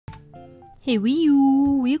Hey,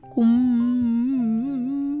 welcome.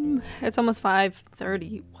 It's almost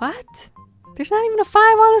 5:30. What? There's not even a 5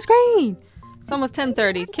 on the screen. It's almost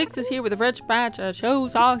 10:30. Kix is here with a rich batch of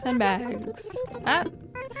shoes, socks, and bags.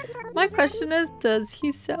 My question is, does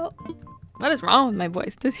he sell... What is wrong with my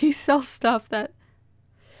voice? Does he sell stuff that...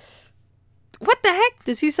 What the heck?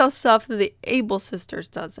 Does he sell stuff that the Able Sisters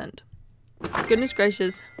doesn't? Goodness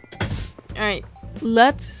gracious. Alright,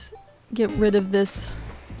 let's get rid of this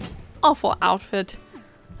awful outfit.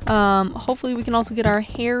 Hopefully we can also get our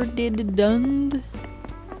hair done.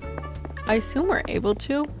 I assume we're able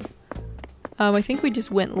to. I think we just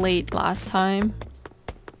went late last time.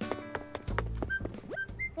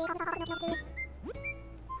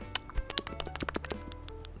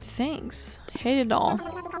 Thanks. Hate it all.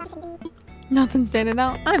 Nothing standing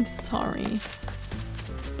out. I'm sorry.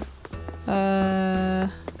 Oh,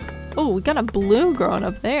 we got a blue growing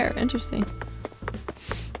up there. Interesting.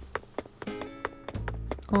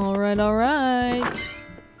 Alright, alright.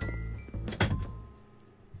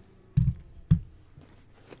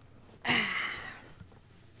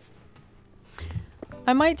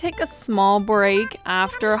 I might take a small break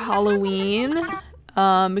after Halloween,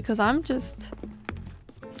 because I'm just...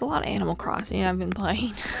 It's a lot of Animal Crossing I've been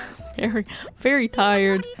playing. very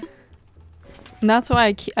tired. And that's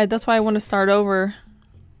why I want to start over.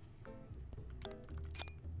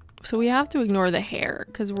 So we have to ignore the hair,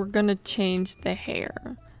 because we're gonna change the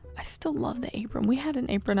hair. I still love the apron. We had an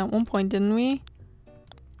apron at one point, didn't we?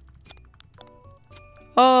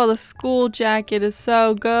 Oh, the school jacket is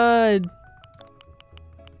so good.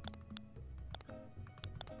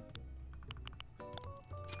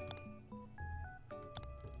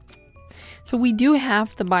 So we do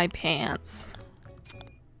have to buy pants.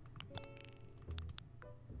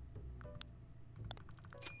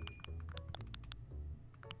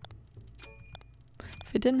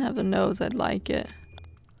 If it didn't have the nose, I'd like it.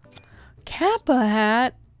 Kappa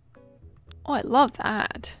hat? Oh, I love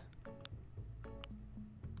that.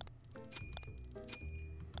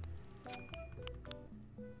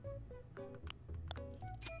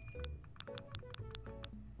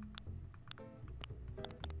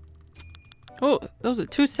 Oh, those are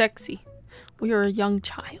too sexy. We are a young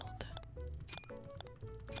child.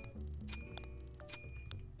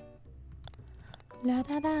 La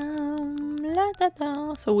da dum, la da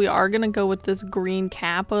da. So we are gonna go with this green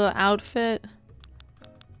Kappa outfit.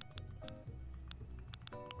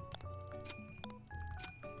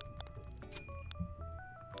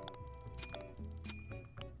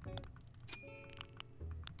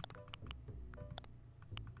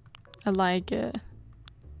 I like it.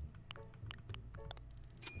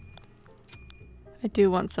 I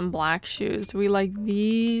do want some black shoes. Do we like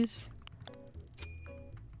these?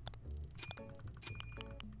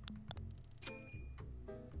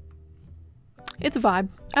 It's a vibe.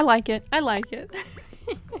 I like it. I like it.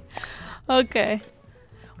 Okay.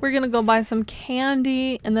 We're gonna go buy some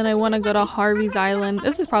candy, and then I want to go to Harvey's Island.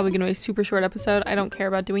 This is probably gonna be a super short episode. I don't care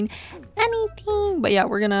about doing anything. But yeah,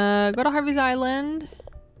 we're gonna go to Harvey's Island.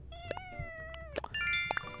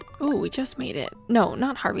 Ooh, we just made it. No,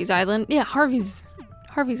 not Harvey's Island. Yeah, Harvey's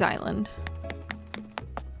Island.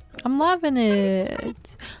 I'm loving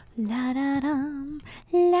it. La da dum,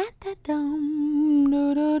 la da dum,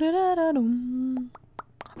 da da da da dum.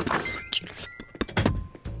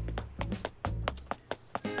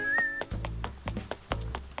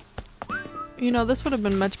 You know, this would have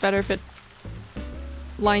been much better if it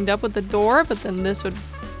lined up with the door, but then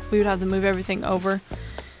we would have to move everything over.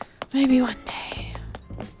 Maybe one day.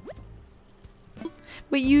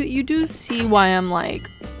 But you do see why I'm like,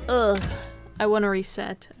 ugh, I want to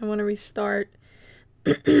reset. I want to restart.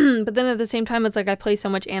 But then at the same time, it's like I play so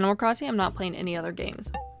much Animal Crossing, I'm not playing any other games.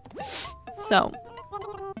 So.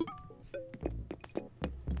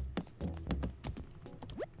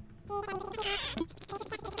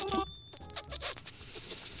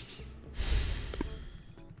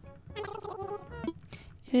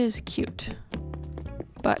 It is cute.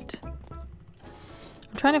 But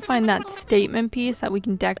I'm trying to find that statement piece that we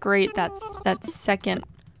can decorate that second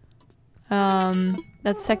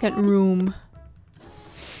room.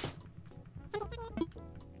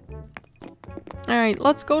 Alright,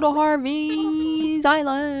 let's go to Harvey's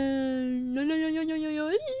Island.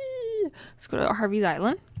 Let's go to Harvey's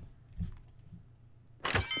Island.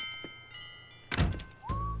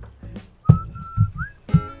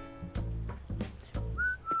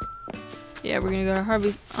 Yeah, we're gonna go to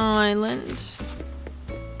Harvey's Island.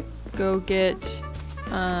 Go get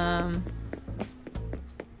a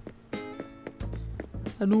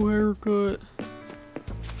new haircut.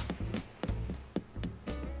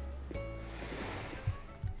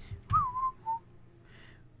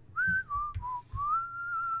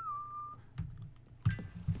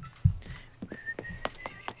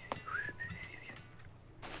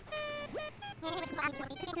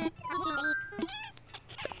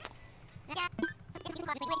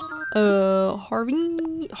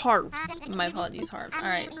 Harvey? Harves. My apologies, Harves.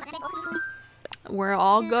 Alright. We're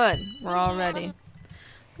all good. We're all ready.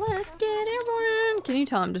 Let's get everyone. Can you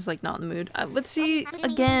tell I'm just like not in the mood? But see,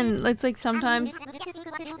 again, it's like sometimes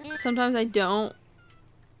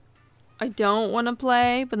I don't want to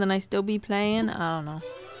play, but then I still be playing. I don't know.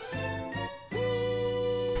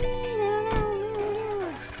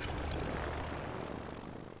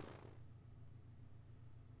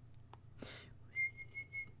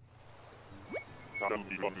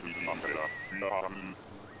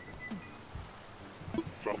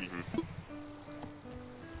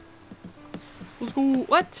 Let's go.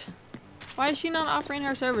 What? Why is she not offering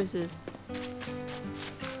her services?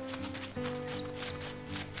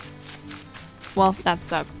 Well, that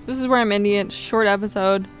sucks. This is where I'm ending it. Short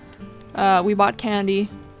episode. We bought candy.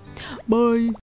 Bye.